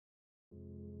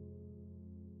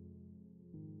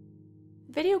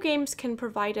Video games can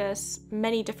provide us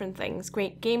many different things: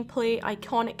 great gameplay,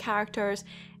 iconic characters,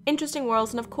 interesting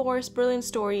worlds, and of course, brilliant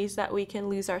stories that we can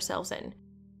lose ourselves in.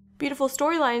 Beautiful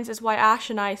storylines is why Ash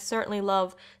and I certainly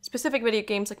love specific video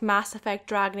games like Mass Effect,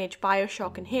 Dragon Age,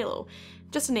 Bioshock, and Halo,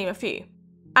 just to name a few.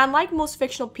 And like most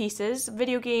fictional pieces,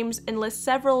 video games enlist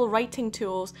several writing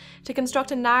tools to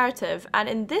construct a narrative, and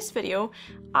in this video,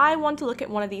 I want to look at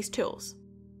one of these tools.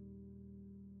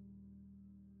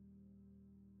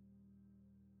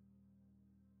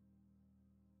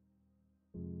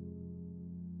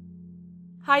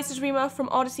 Hi, this is Rima from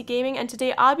Odyssey Gaming, and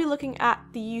today I'll be looking at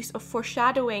the use of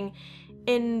foreshadowing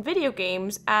in video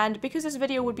games. And because this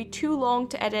video would be too long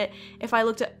to edit if I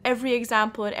looked at every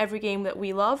example in every game that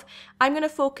we love, I'm going to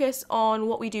focus on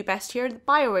what we do best here, the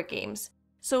Bioware games.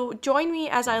 So join me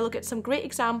as I look at some great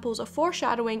examples of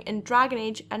foreshadowing in Dragon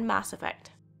Age and Mass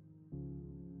Effect.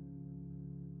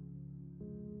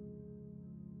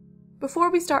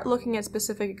 Before we start looking at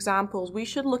specific examples, we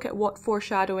should look at what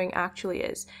foreshadowing actually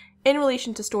is in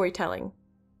relation to storytelling.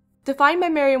 Defined by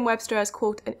Merriam-Webster as,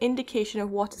 quote, an indication of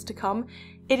what is to come,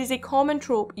 it is a common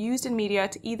trope used in media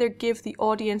to either give the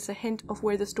audience a hint of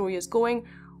where the story is going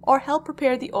or help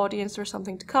prepare the audience for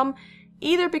something to come,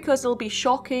 either because it'll be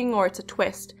shocking or it's a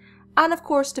twist, and of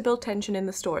course to build tension in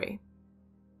the story.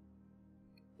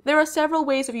 There are several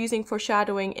ways of using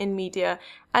foreshadowing in media,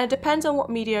 and it depends on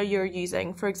what media you're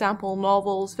using, for example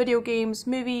novels, video games,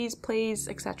 movies, plays,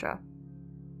 etc.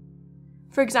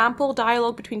 For example,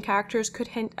 dialogue between characters could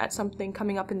hint at something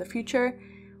coming up in the future,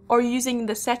 or using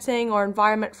the setting or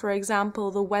environment, for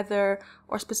example the weather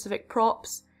or specific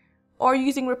props, or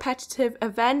using repetitive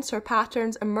events or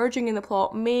patterns emerging in the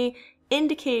plot may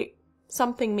indicate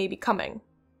something may be coming.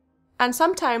 And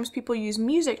sometimes people use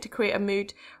music to create a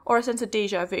mood or a sense of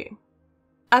déjà vu.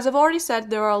 As I've already said,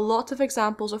 there are a lot of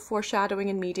examples of foreshadowing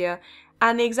in media,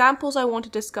 and the examples I want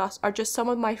to discuss are just some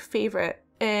of my favourite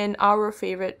in our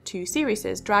favourite two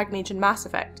series, Dragon Age and Mass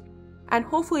Effect, and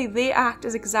hopefully they act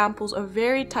as examples of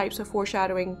varied types of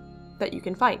foreshadowing that you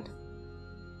can find.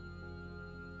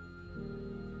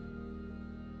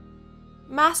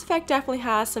 Mass Effect definitely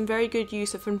has some very good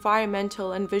use of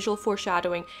environmental and visual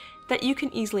foreshadowing that you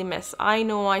can easily miss. I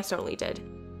know I certainly did.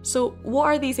 So what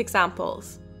are these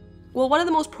examples? Well, one of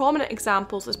the most prominent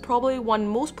examples is probably one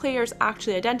most players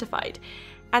actually identified,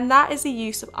 and that is the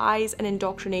use of eyes and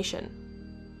indoctrination.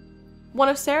 One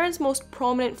of Saren's most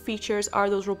prominent features are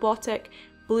those robotic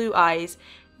blue eyes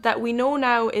that we know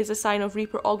now is a sign of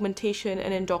Reaper augmentation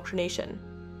and indoctrination.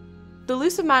 The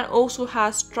Elusive Man also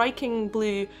has striking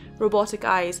blue robotic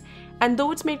eyes, and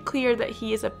though it's made clear that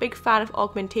he is a big fan of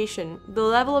augmentation, the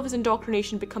level of his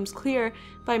indoctrination becomes clear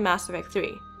by Mass Effect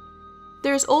 3.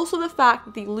 There is also the fact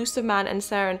that the Elusive Man and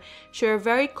Saren share a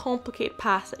very complicated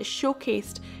past that is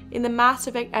showcased in the Mass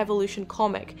Effect Evolution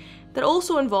comic that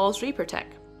also involves Reaper tech.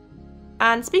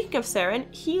 And speaking of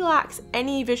Saren, he lacks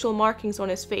any visual markings on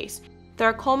his face that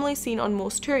are commonly seen on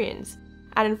most Turians,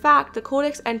 and in fact the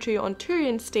Codex entry on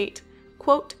Turian state,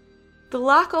 quote, "The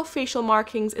lack of facial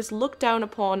markings is looked down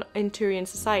upon in Turian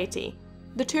society.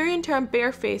 The Turian term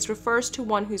barefaced refers to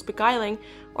one who's beguiling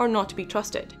or not to be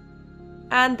trusted."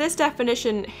 And this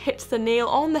definition hits the nail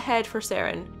on the head for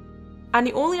Saren. And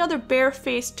the only other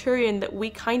barefaced Turian that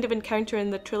we kind of encounter in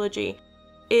the trilogy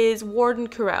is Warden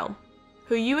Kurel,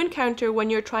 who you encounter when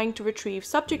you're trying to retrieve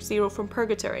Subject Zero from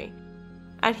Purgatory.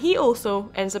 And he also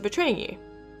ends up betraying you.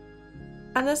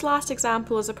 And this last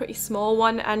example is a pretty small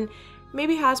one and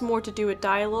maybe has more to do with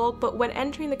dialogue, but when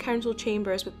entering the council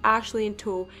chambers with Ashley in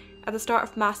tow at the start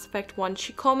of Mass Effect 1,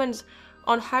 she comments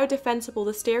on how defensible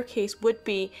the staircase would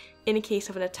be in a case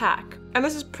of an attack. And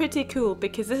this is pretty cool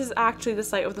because this is actually the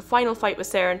site of the final fight with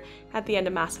Saren at the end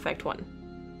of Mass Effect 1.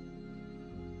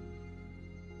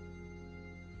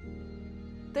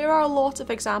 There are a lot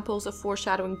of examples of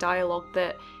foreshadowing dialogue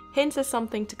that hints at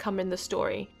something to come in the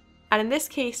story, and in this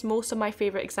case most of my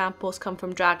favourite examples come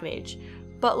from Dragon Age,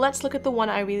 but let's look at the one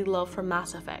I really love from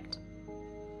Mass Effect.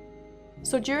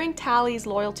 So during Tali's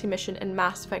loyalty mission in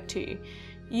Mass Effect 2,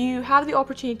 you have the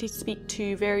opportunity to speak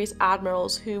to various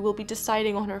admirals who will be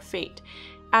deciding on her fate,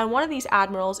 and one of these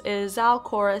admirals is Zal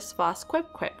Koris Vas Quip.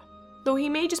 Though he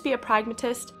may just be a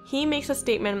pragmatist, he makes a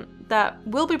statement that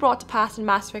will be brought to pass in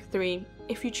Mass Effect 3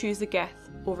 if you choose the Geth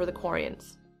over the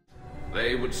Quarians.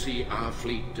 They would see our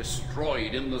fleet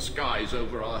destroyed in the skies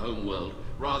over our homeworld,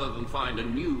 rather than find a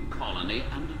new colony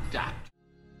and adapt.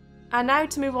 And now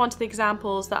to move on to the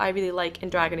examples that I really like in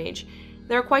Dragon Age.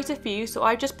 There are quite a few, so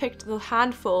I've just picked the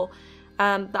handful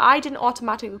that I didn't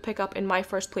automatically pick up in my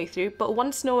first playthrough, but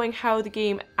once knowing how the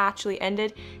game actually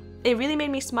ended, it really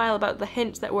made me smile about the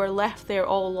hints that were left there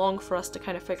all along for us to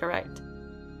kind of figure out.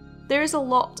 There is a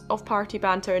lot of party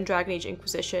banter in Dragon Age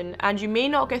Inquisition, and you may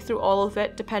not get through all of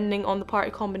it depending on the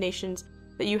party combinations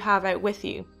that you have out with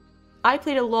you. I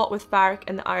played a lot with Varric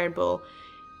and the Iron Bull,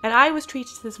 and I was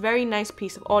treated to this very nice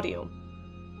piece of audio.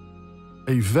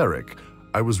 Hey Varric,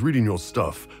 I was reading your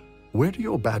stuff. Where do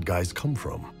your bad guys come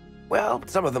from? Well,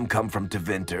 some of them come from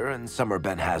Tevinter, and some are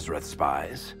Ben Hazrath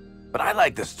spies. But I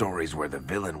like the stories where the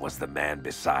villain was the man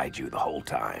beside you the whole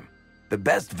time. The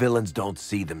best villains don't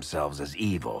see themselves as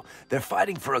evil. They're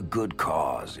fighting for a good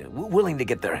cause, willing to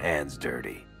get their hands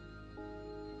dirty.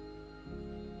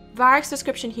 Varric's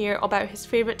description here about his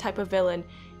favourite type of villain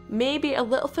may be a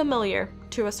little familiar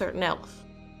to a certain elf.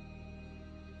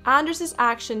 Anders'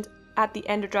 actions at the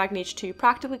end of Dragon Age 2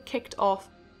 practically kicked off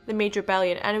the Major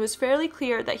Rebellion, and it was fairly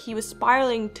clear that he was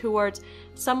spiralling towards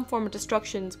some form of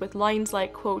destruction with lines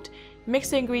like, quote,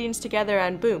 "Mix the ingredients together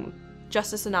and boom,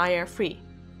 Justice and I are free,"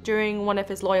 during one of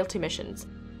his loyalty missions.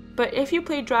 But if you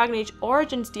play Dragon Age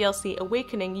Origins DLC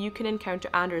Awakening, you can encounter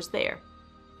Anders there.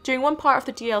 During one part of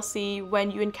the DLC,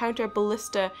 when you encounter a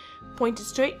ballista pointed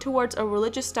straight towards a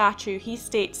religious statue, he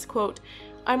states, quote,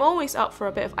 "I'm always up for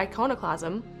a bit of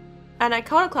iconoclasm." And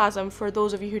iconoclasm, for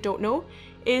those of you who don't know,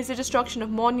 is the destruction of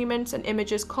monuments and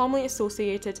images commonly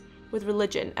associated with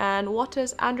religion. And what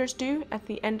does Anders do at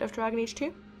the end of Dragon Age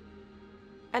 2?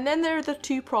 And then there are the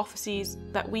two prophecies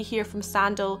that we hear from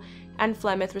Sandal and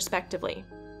Flemeth respectively.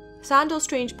 Sandal's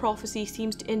strange prophecy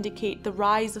seems to indicate the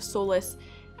rise of Solus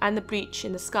and the breach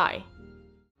in the sky.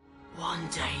 One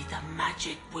day the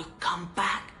magic will come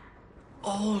back.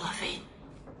 All of it.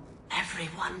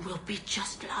 Everyone will be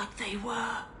just like they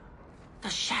were. The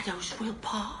shadows will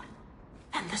part,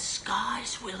 and the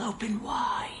skies will open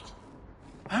wide.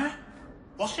 Huh?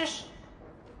 What's this?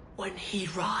 When he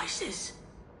rises,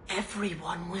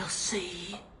 everyone will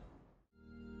see.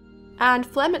 And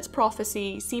Flemeth's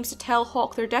prophecy seems to tell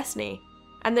Hawk their destiny,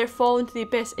 and their fall into the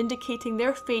Abyss, indicating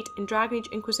their fate in Dragon Age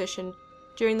Inquisition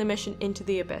during the mission into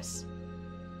the Abyss.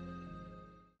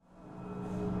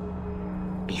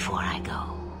 Before I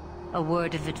go, a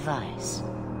word of advice.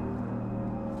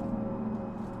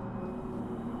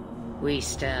 We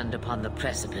stand upon the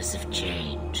precipice of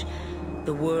change.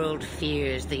 The world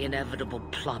fears the inevitable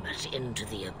plummet into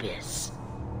the abyss.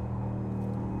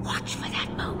 Watch for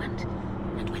that moment,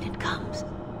 and when it comes,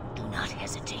 do not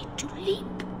hesitate to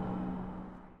leap.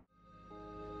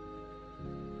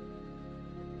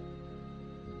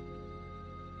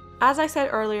 As I said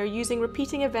earlier, using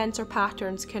repeating events or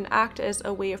patterns can act as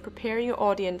a way of preparing your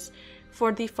audience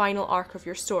for the final arc of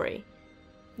your story.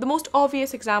 The most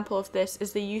obvious example of this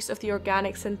is the use of the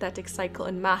organic-synthetic cycle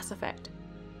in Mass Effect.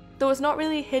 Though it's not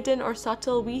really hidden or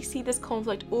subtle, we see this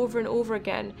conflict over and over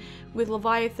again, with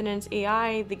Leviathan and its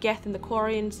AI, the Geth and the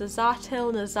Quarians, the Za'atil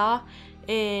and the Za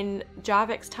in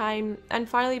Javik's time, and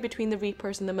finally between the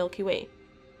Reapers and the Milky Way.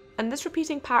 And this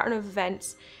repeating pattern of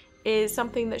events is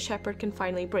something that Shepard can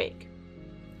finally break.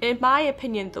 In my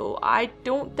opinion though, I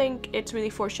don't think it's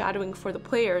really foreshadowing for the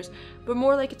players, but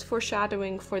more like it's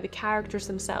foreshadowing for the characters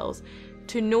themselves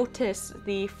to notice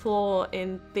the flaw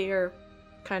in their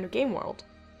kind of game world.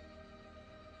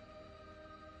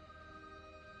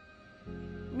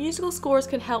 Musical scores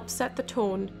can help set the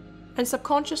tone and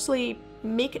subconsciously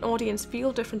make an audience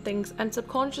feel different things and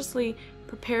subconsciously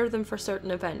prepare them for certain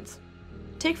events.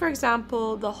 Take for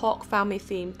example the Hawk family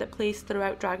theme that plays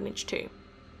throughout Dragon Age 2.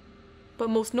 But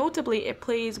most notably it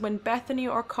plays when Bethany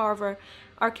or Carver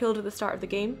are killed at the start of the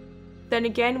game, then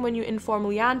again when you inform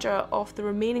Leandra of the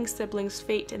remaining siblings'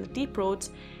 fate in the Deep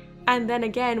Roads, and then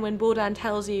again when Bodan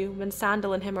tells you when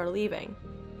Sandal and him are leaving.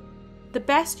 The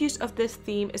best use of this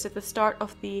theme is at the start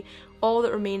of the All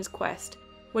That Remains quest,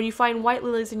 when you find white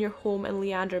lilies in your home and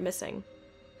Leandra missing.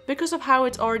 Because of how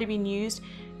it's already been used,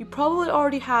 you probably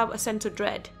already have a sense of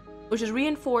dread, which is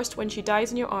reinforced when she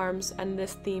dies in your arms and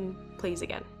this theme plays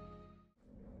again.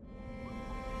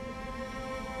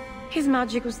 His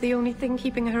magic was the only thing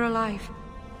keeping her alive.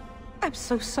 I'm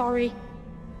so sorry.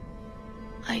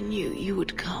 I knew you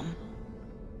would come.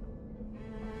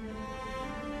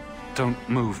 Don't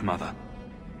move, Mother.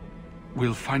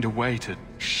 We'll find a way to...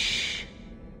 Shh.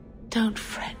 Don't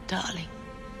fret, darling.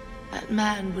 That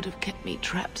man would have kept me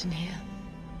trapped in here.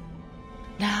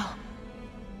 Now,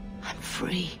 I'm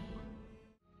free.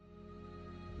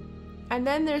 And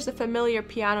then there's the familiar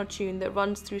piano tune that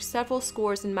runs through several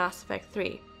scores in Mass Effect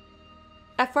 3.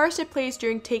 At first it plays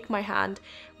during Take My Hand,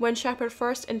 when Shepard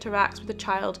first interacts with the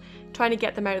child, trying to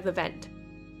get them out of the vent.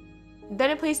 Then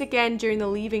it plays again during the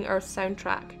Leaving Earth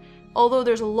soundtrack, although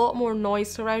there's a lot more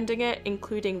noise surrounding it,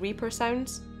 including Reaper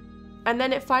sounds. And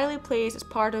then it finally plays as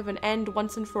part of an End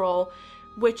Once and For All,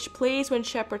 which plays when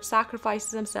Shepard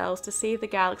sacrifices themselves to save the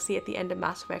galaxy at the end of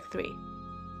Mass Effect 3.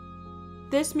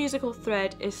 This musical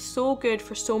thread is so good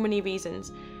for so many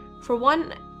reasons. For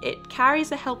one, it carries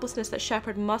the helplessness that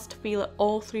Shepard must feel at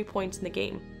all 3 points in the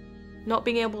game. Not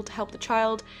being able to help the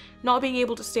child, not being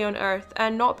able to stay on Earth,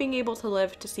 and not being able to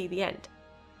live to see the end.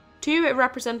 2, it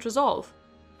represents resolve.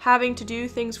 Having to do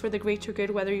things for the greater good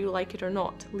whether you like it or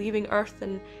not, leaving Earth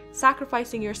and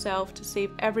sacrificing yourself to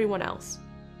save everyone else.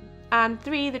 And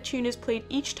 3, the tune is played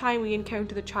each time we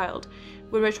encounter the child,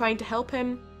 when we're trying to help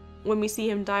him, when we see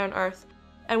him die on Earth,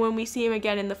 and when we see him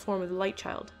again in the form of the Light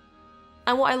Child.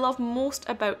 And what I love most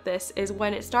about this is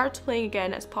when it starts playing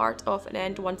again as part of an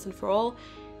end once and for all,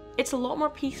 it's a lot more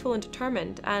peaceful and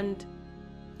determined, and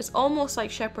it's almost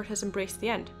like Shepard has embraced the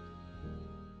end.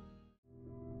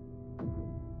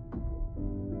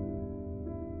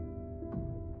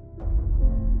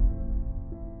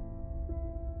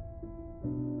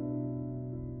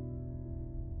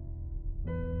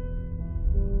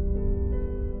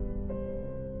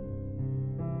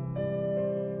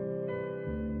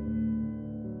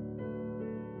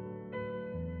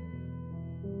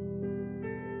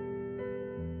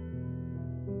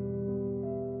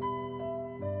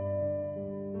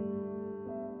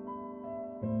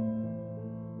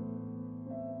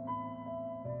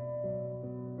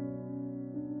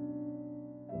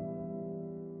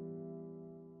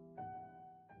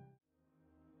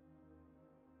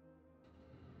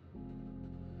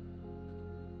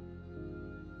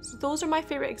 So those are my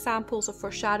favourite examples of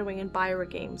foreshadowing in Bioware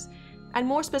games, and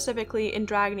more specifically in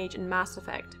Dragon Age and Mass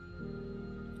Effect.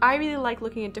 I really like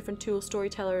looking at different tools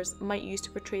storytellers might use to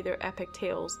portray their epic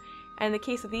tales, and in the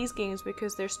case of these games,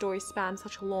 because their stories span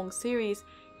such a long series,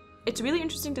 it's really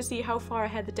interesting to see how far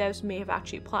ahead the devs may have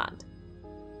actually planned.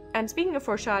 And speaking of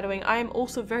foreshadowing, I am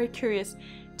also very curious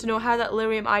to know how that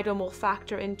lyrium item will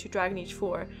factor into Dragon Age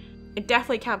 4. It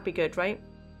definitely can't be good, right?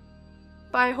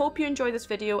 But I hope you enjoyed this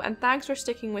video, and thanks for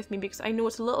sticking with me because I know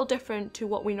it's a little different to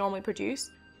what we normally produce,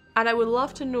 and I would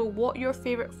love to know what your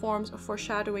favourite forms of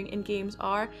foreshadowing in games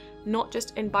are, not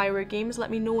just in Bioware games.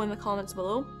 Let me know in the comments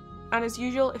below. And as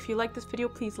usual, if you like this video,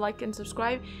 please like and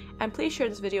subscribe, and please share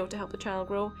this video to help the channel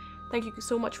grow. Thank you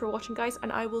so much for watching, guys,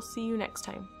 and I will see you next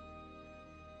time.